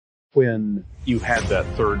When you had that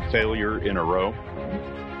third failure in a row,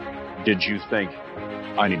 did you think,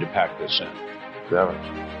 I need to pack this in? Never.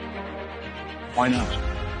 Why not?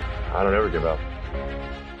 I don't ever give up.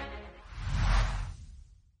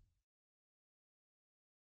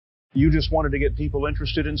 You just wanted to get people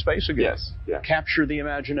interested in space again? Yes. Yeah. Capture the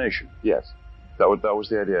imagination? Yes. That was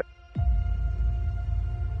the idea.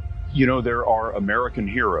 You know, there are American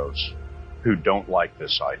heroes who don't like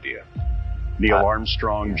this idea. Neil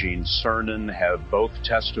Armstrong, Gene Cernan have both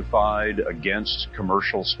testified against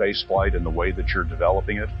commercial spaceflight in the way that you're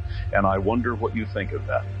developing it, and I wonder what you think of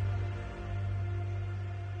that.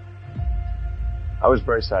 I was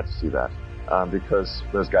very sad to see that, because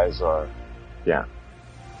those guys are,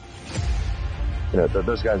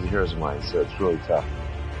 those guys are heroes of mine, so it's really tough.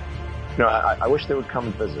 I wish they would come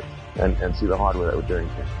and visit and see the hardware that we're doing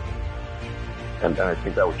here. And I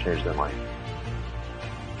think that would change their mind.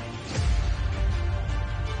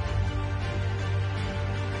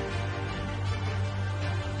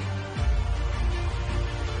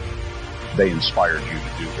 They inspired you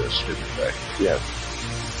to do this, didn't they? Yes.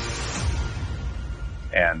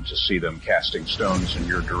 And to see them casting stones in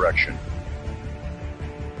your direction.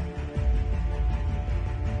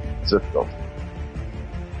 It's difficult.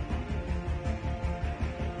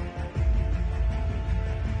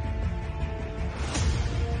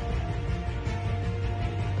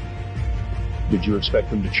 Did you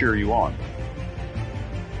expect them to cheer you on?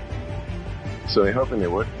 So they're hoping they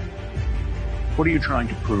would. What are you trying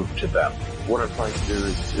to prove to them? What I'm trying to do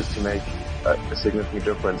is to make a significant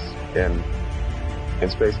difference in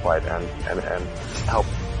spaceflight and help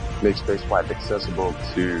make spaceflight accessible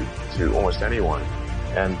to almost anyone.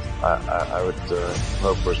 And I would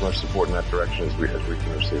hope for as much support in that direction as we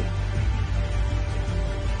can receive.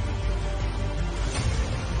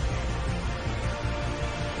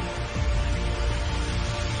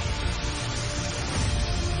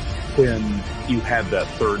 When you had that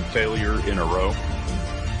third failure in a row,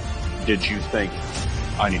 did you think,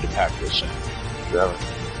 I need to pack this in? Never.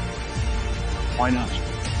 Why not?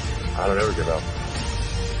 I don't ever give up.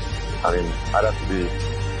 I mean, I'd have to be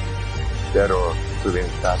dead or completely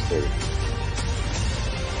incapacitated.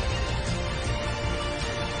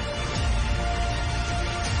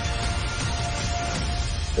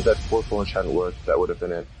 If that fourth launch hadn't worked, that would have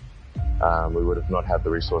been it. We would have not had the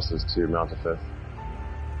resources to mount a fifth.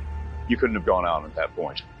 You couldn't have gone out at that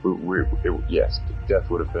point. Yes, death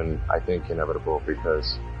would have been, I think, inevitable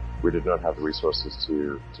because we did not have the resources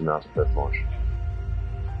to mount a fifth launch.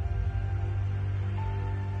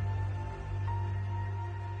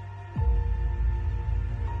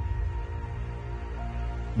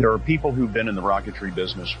 There are people who've been in the rocketry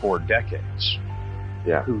business for decades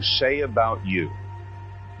who say about you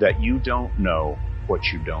that you don't know what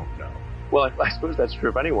you don't know. Well, I suppose that's true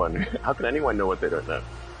of anyone. How can anyone know what they don't know?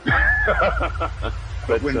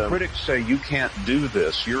 But when critics say you can't do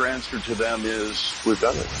this, your answer to them is, we've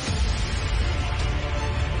done it.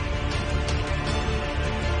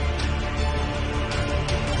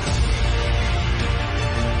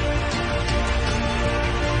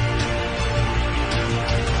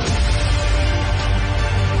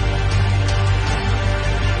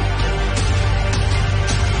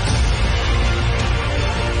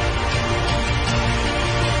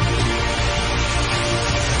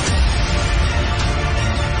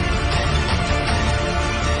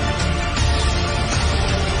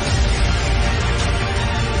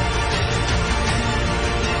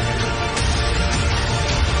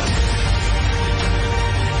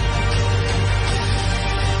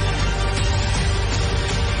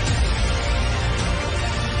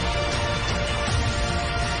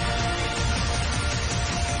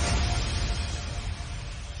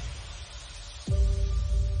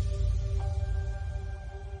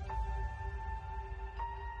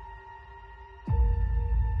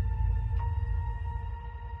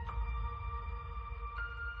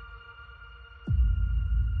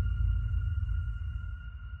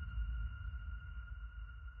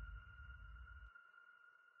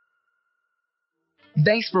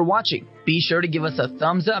 Thanks for watching. Be sure to give us a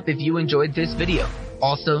thumbs up if you enjoyed this video.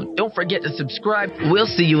 Also, don't forget to subscribe. We'll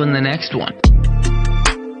see you in the next one.